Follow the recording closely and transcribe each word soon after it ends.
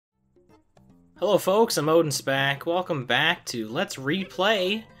Hello folks, I'm OdinSpack. Welcome back to Let's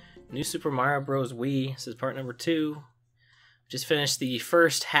Replay New Super Mario Bros. Wii. This is part number 2. Just finished the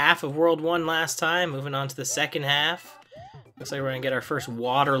first half of World 1 last time, moving on to the second half. Looks like we're going to get our first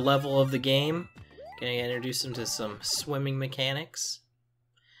water level of the game. Gonna introduce them to some swimming mechanics.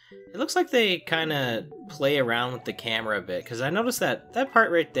 It looks like they kind of play around with the camera a bit, because I noticed that that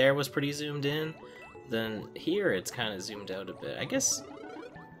part right there was pretty zoomed in. Then here it's kind of zoomed out a bit. I guess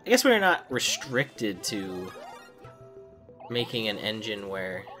we're not restricted to making an engine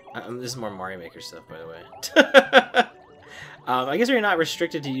where... this is more Mario Maker stuff, by the way. I guess we're not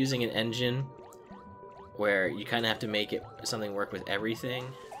restricted to using an engine where you kind of have to make something work with everything.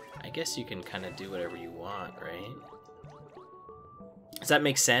 I guess you can kind of do whatever you want, right? Does that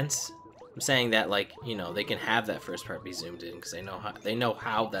make sense? I'm saying that, like, you know, they can have that first part be zoomed in because they know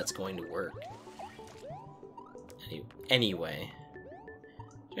how that's going to work. Anyway.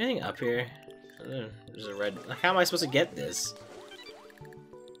 Is there anything up here? There's a red... How am I supposed to get this?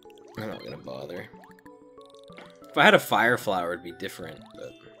 I'm not gonna bother. If I had a fire flower, it'd be different,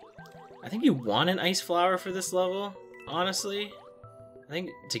 but... I think you want an ice flower for this level, honestly. I think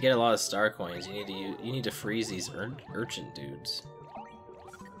to get a lot of star coins, you need to freeze these urchin dudes.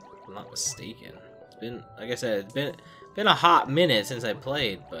 If I'm not mistaken. It's been, like I said, it's been a hot minute since I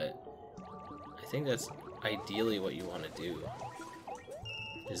played, but I think that's ideally what you want to do.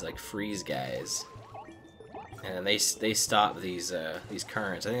 Is like freeze guys, and they stop these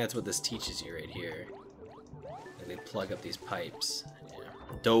currents. I think that's what this teaches you right here. And they plug up these pipes. Yeah.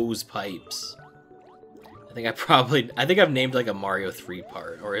 Those pipes. I think I've named like a Mario 3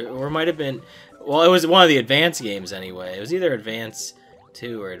 part, or it might have been. Well, it was one of the Advance games anyway. It was either Advance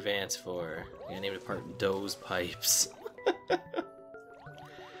 2 or Advance 4. I named it part Those Pipes.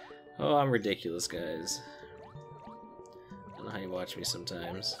 Oh, I'm ridiculous, guys. I don't know how you watch me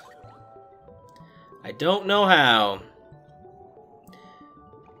sometimes. I don't know how.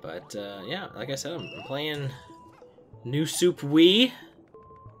 But, yeah, like I said, I'm playing New Super Wii.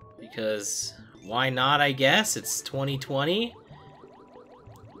 Because, why not, I guess? It's 2020.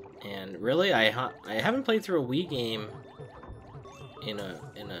 And really, I haven't played through a Wii game in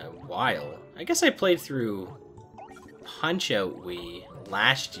a while. I guess I played through Punch-Out Wii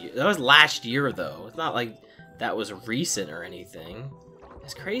last year. That was last year, though. It's not like that was recent or anything.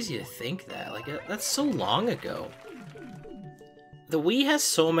 It's crazy to think that. Like, that's so long ago. The Wii has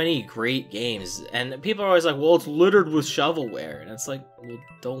so many great games, and people are always like, well, it's littered with shovelware. And it's like, well,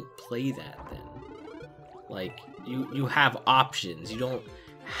 don't play that then. Like, you have options. You don't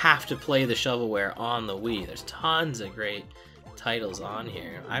have to play the shovelware on the Wii. There's tons of great titles on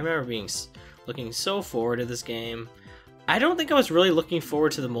here. I remember looking so forward to this game. I don't think I was really looking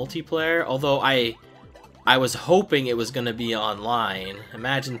forward to the multiplayer, although I was hoping it was going to be online.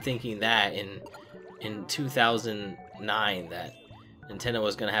 Imagine thinking that in 2009 that Nintendo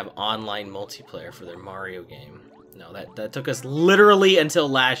was going to have online multiplayer for their Mario game. No, that took us literally until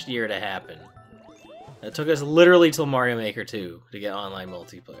last year to happen. That took us literally till Mario Maker 2 to get online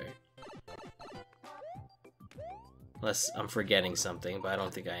multiplayer. Unless I'm forgetting something, but I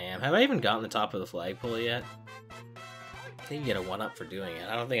don't think I am. Have I even gotten the top of the flagpole yet? I think you get a 1-up for doing it.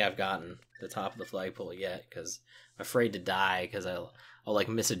 I don't think I've gotten the top of the flagpole yet, because I'm afraid to die, because I'll like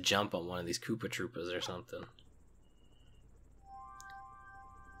miss a jump on one of these Koopa Troopas or something.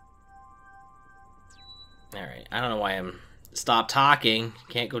 Alright, I don't know why I'm... Stop talking.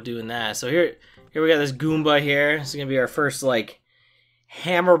 Can't go doing that. So here we got this Goomba here. This is going to be our first, like,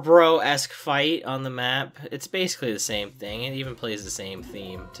 Hammer Bro-esque fight on the map. It's basically the same thing. It even plays the same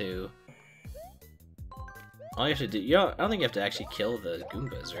theme, too. All you have to do... I don't think you have to actually kill the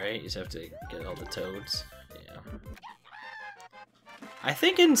Goombas, right? You just have to get all the toads. Yeah. I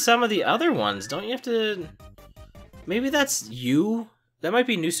think in some of the other ones, don't you have to... Maybe that's U? That might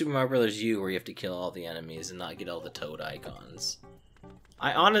be New Super Mario Bros. U, where you have to kill all the enemies and not get all the toad icons.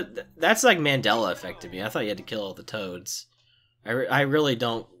 That's like Mandela effect to me. I thought you had to kill all the toads. I really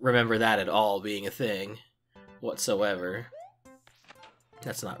don't remember that at all being a thing whatsoever.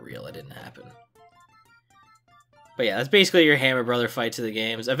 That's not real. It didn't happen. But yeah, that's basically your Hammer Brother fights of the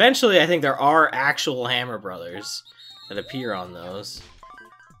games. Eventually, I think there are actual Hammer Brothers that appear on those.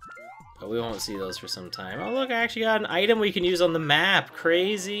 But we won't see those for some time. Oh look, I actually got an item we can use on the map.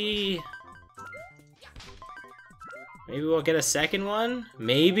 Crazy! Maybe we'll get a second one?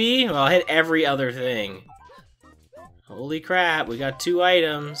 Maybe? Well, I'll hit every other thing. Holy crap, we got 2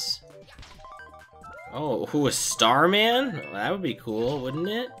 items. Oh, who, a Starman? Well, that would be cool, wouldn't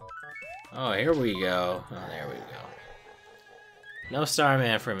it? Oh, here we go. Oh, there we go. No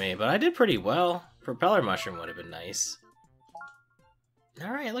Starman for me, but I did pretty well. Propeller Mushroom would have been nice.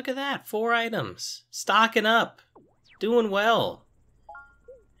 Alright, look at that. 4 items. Stocking up. Doing well.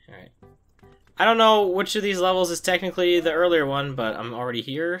 Alright. I don't know which of these levels is technically the earlier one, but I'm already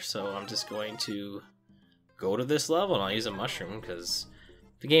here, so I'm just going to go to this level and I'll use a mushroom, because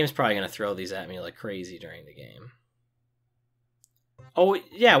the game's probably going to throw these at me like crazy during the game. Oh,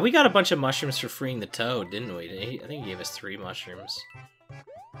 yeah, we got a bunch of mushrooms for freeing the toad, didn't we? I think he gave us 3 mushrooms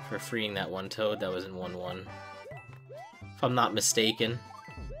for freeing that one toad that was in 1-1. If I'm not mistaken.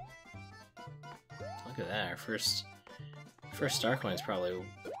 Look at that, our first star coin is probably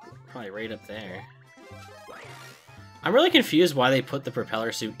right up there. I'm really confused why they put the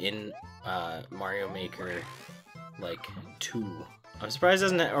propeller suit in Mario Maker, like, 2. I'm surprised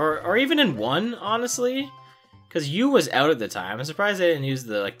it doesn't, or even in 1, honestly. Because U was out at the time. I'm surprised they didn't use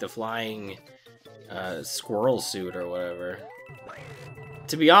the flying squirrel suit or whatever.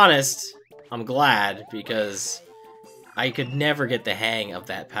 To be honest, I'm glad, because I could never get the hang of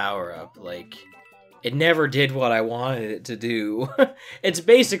that power-up. Like, it never did what I wanted it to do. It's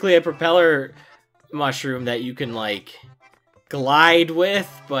basically a propeller mushroom that you can, like, glide with,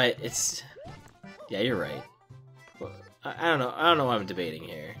 but it's... Yeah, you're right. I don't know what I'm debating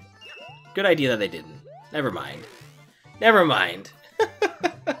here. Good idea that they didn't. Never mind. Never mind.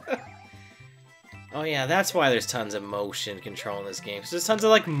 Oh yeah, that's why there's tons of motion control in this game. 'Cause there's tons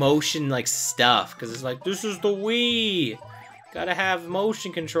of like motion like stuff. Because it's like, this is the Wii. Gotta have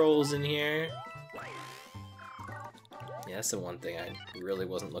motion controls in here. Yeah, that's the one thing I really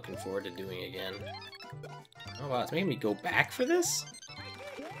wasn't looking forward to doing again. Oh wow, it's making me go back for this?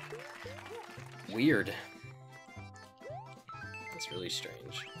 Weird. That's really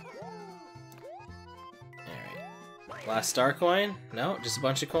strange. Last star coin? No, just a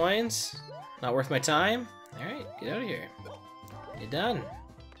bunch of coins. Not worth my time? Alright, get out of here. You're done.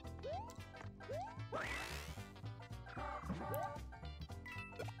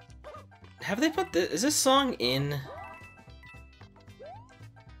 Have they put this? Is this song in...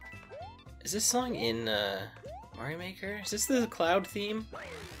 Is this song in Mario Maker? Is this the cloud theme?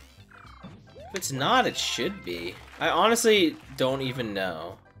 If it's not, it should be. I honestly don't even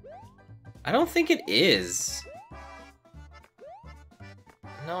know. I don't think it is.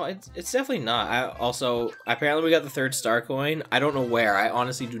 No, it's definitely not. Apparently we got the 3rd star coin. I don't know where. I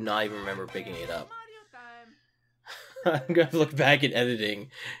honestly do not even remember picking it up. I'm gonna look back at editing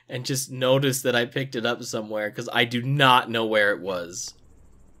and just notice that I picked it up somewhere, because I do not know where it was.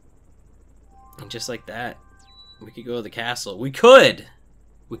 And just like that, we could go to the castle. We could!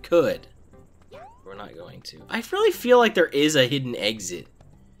 We could. We're not going to. I really feel like there is a hidden exit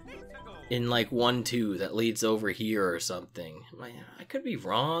in like 1-2 that leads over here or something. I could be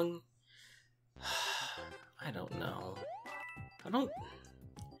wrong. I don't know.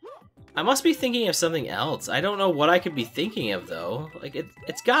 I must be thinking of something else. I don't know what I could be thinking of though. Like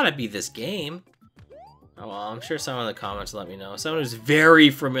it's gotta be this game. Oh well, I'm sure someone in the comments will let me know. Someone who's very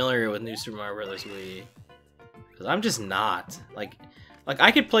familiar with New Super Mario Bros. Wii. Because I'm just not. Like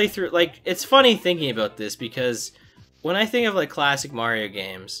I could play through, like, it's funny thinking about this, because when I think of like classic Mario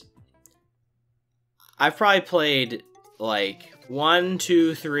games, I've probably played, like, 1,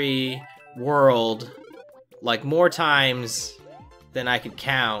 2, 3, World, like, more times than I could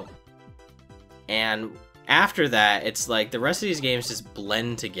count. And after that, it's like, the rest of these games just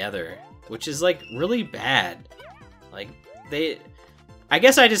blend together, which is, like, really bad. Like, I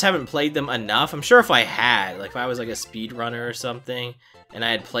guess I just haven't played them enough. I'm sure if I had, like, if I was, like, a speedrunner or something, and I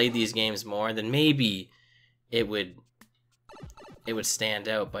had played these games more, then maybe it would stand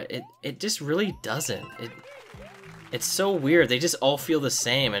out, but it just really doesn't. It's so weird. They just all feel the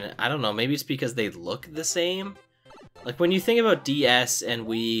same, and I don't know, maybe it's because they look the same. Like when you think about DS and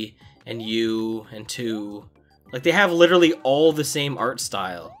Wii and U and 2, like they have literally all the same art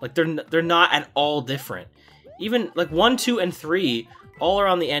style. Like they're not at all different. Even like 1, 2, and 3 all are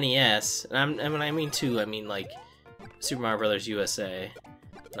on the NES, and when I mean 2, I mean like Super Mario Bros. USA,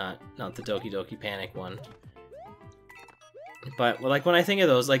 not the Doki Doki Panic one. But like when I think of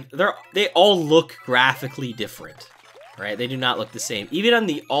those, like they all look graphically different, right? They do not look the same. Even on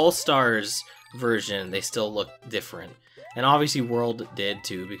the All-Stars version, they still look different. And obviously World did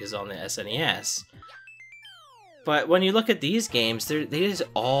too, because on the SNES. But when you look at these games, they just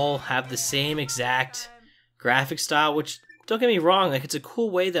all have the same exact graphic style, which, don't get me wrong, like it's a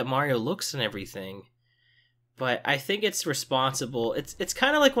cool way that Mario looks and everything. But I think it's responsible. It's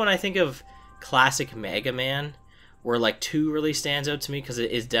kind of like when I think of classic Mega Man, where like 2 really stands out to me because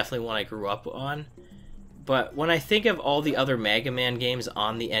it is definitely one I grew up on. But when I think of all the other Mega Man games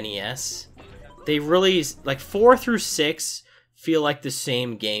on the NES, they really, like 4 through 6 feel like the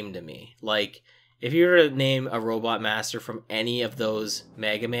same game to me. Like if you were to name a Robot Master from any of those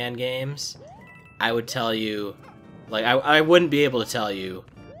Mega Man games, I would tell you, like, I wouldn't be able to tell you,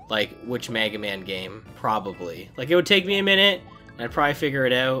 like, which Mega Man game, probably. Like, it would take me a minute, and I'd probably figure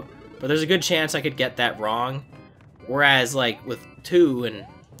it out, but there's a good chance I could get that wrong. Whereas, like, with 2 and...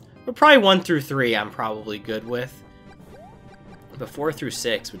 Well, probably 1 through 3 I'm probably good with. But 4 through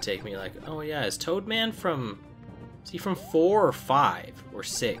 6 would take me like, oh yeah, is Toadman from... Is he from 4 or 5 or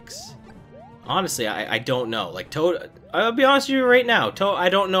 6? Honestly, I don't know. Like, I'll be honest with you right now. I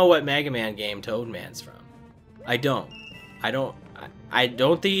don't know what Mega Man game Toadman's from. I don't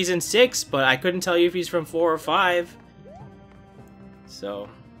think he's in 6, but I couldn't tell you if he's from 4 or 5. So...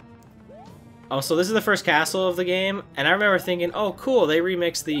 Also, this is the first castle of the game, and I remember thinking, oh, cool, they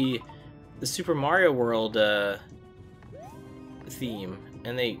remixed the Super Mario World theme.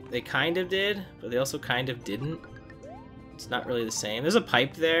 And they kind of did, but they also kind of didn't. It's not really the same. There's a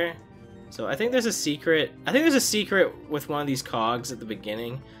pipe there. So I think there's a secret. I think there's a secret with one of these cogs at the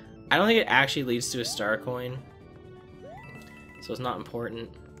beginning. I don't think it actually leads to a star coin. So it's not important.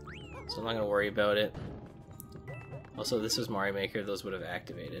 So I'm not going to worry about it. Also, this was Mario Maker. Those would have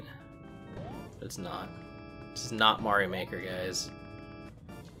activated. But it's not. This is not Mario Maker, guys.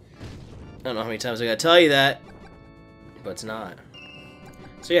 I don't know how many times I gotta tell you that, but it's not.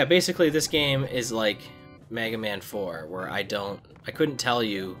 So yeah, basically this game is like Mega Man 4, where I couldn't tell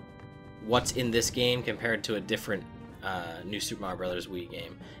you what's in this game compared to a different New Super Mario Bros. Wii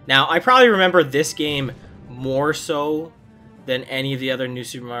game. Now, I probably remember this game more so than any of the other New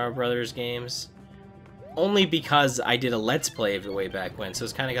Super Mario Bros. Games. Only because I did a Let's Play of it way back when, so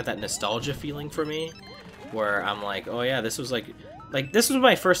it's kind of got that nostalgia feeling for me, where I'm like, oh yeah, this was like this was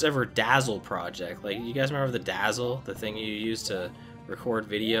my first ever Dazzle project. Like, you guys remember the Dazzle, the thing you use to record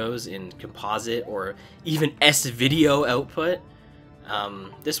videos in composite or even S-video output?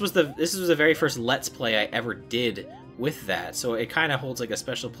 This was the very first Let's Play I ever did with that, so it kind of holds like a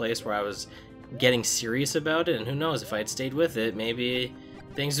special place where I was getting serious about it, and who knows, if I had stayed with it, maybe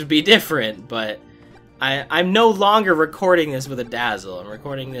things would be different, but I'm no longer recording this with a Dazzle. I'm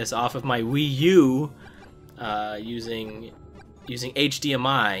recording this off of my Wii U using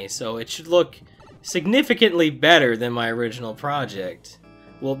HDMI, so it should look significantly better than my original project.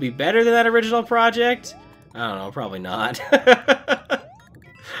 Will it be better than that original project? I don't know, probably not.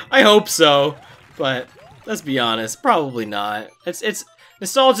 I hope so, but let's be honest, probably not.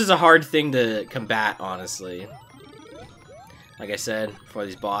 Nostalgia is a hard thing to combat, honestly. Like I said, for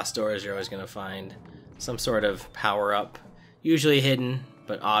these boss doors, you're always gonna find some sort of power-up, usually hidden,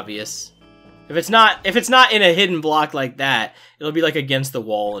 but obvious. If it's not in a hidden block like that, it'll be like against the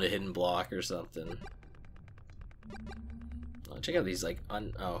wall in a hidden block or something. Oh, check out these, like,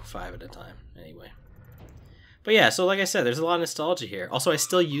 5 at a time. Anyway. But yeah, so like I said, there's a lot of nostalgia here. Also, I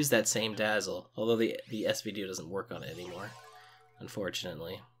still use that same Dazzle, although the S-video doesn't work on it anymore,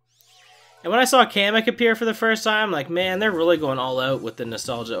 unfortunately. And when I saw Kamek appear for the first time, I'm like, man, they're really going all out with the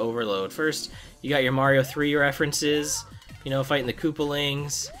nostalgia overload. First, you got your Mario 3 references, you know, fighting the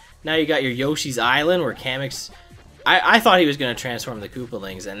Koopalings. Now you got your Yoshi's Island, where Kamek's... I thought he was going to transform the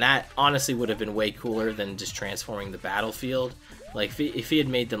Koopalings, and that honestly would have been way cooler than just transforming the battlefield. Like, if he had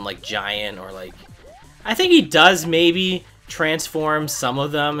made them, like, giant, or, like... I think he does maybe transform some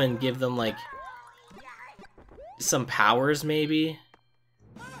of them and give them, like, some powers, maybe.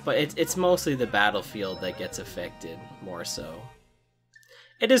 But it's mostly the battlefield that gets affected, more so.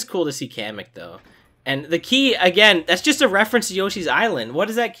 It is cool to see Kamek, though. And the key, again, that's just a reference to Yoshi's Island. What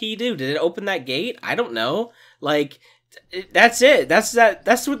does that key do? Did it open that gate? I don't know. Like, that's it.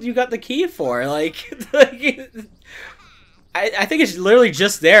 That's what you got the key for. Like I think it's literally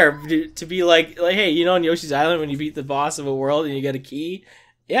just there to be like, hey, you know, in Yoshi's Island, when you beat the boss of a world and you get a key?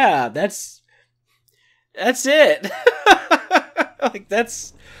 Yeah, that's it. Like,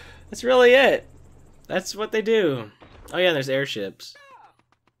 that's really it. That's what they do. Oh yeah, there's airships.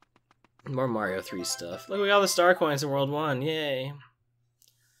 More Mario 3 stuff. Look, we got all the star coins in World 1. Yay.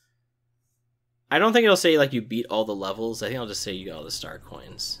 I don't think it'll say, like, you beat all the levels. I think it'll just say you got all the star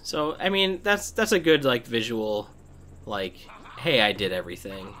coins. So, I mean, that's a good, like, visual, like, hey, I did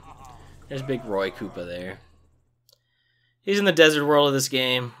everything. There's Big Roy Koopa there. He's in the desert world of this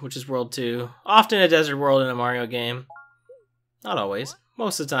game, which is World 2. Often a desert world in a Mario game. Not always.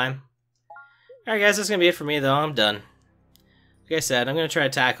 Most of the time. Alright, guys, that's going to be it for me, though. I'm done. Like I said, I'm going to try to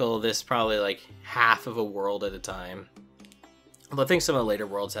tackle this probably like half of a world at a time. But I think some of the later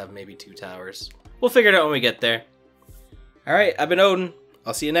worlds have maybe 2 towers. We'll figure it out when we get there. Alright, I've been Odin.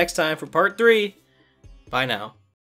 I'll see you next time for part 3. Bye now.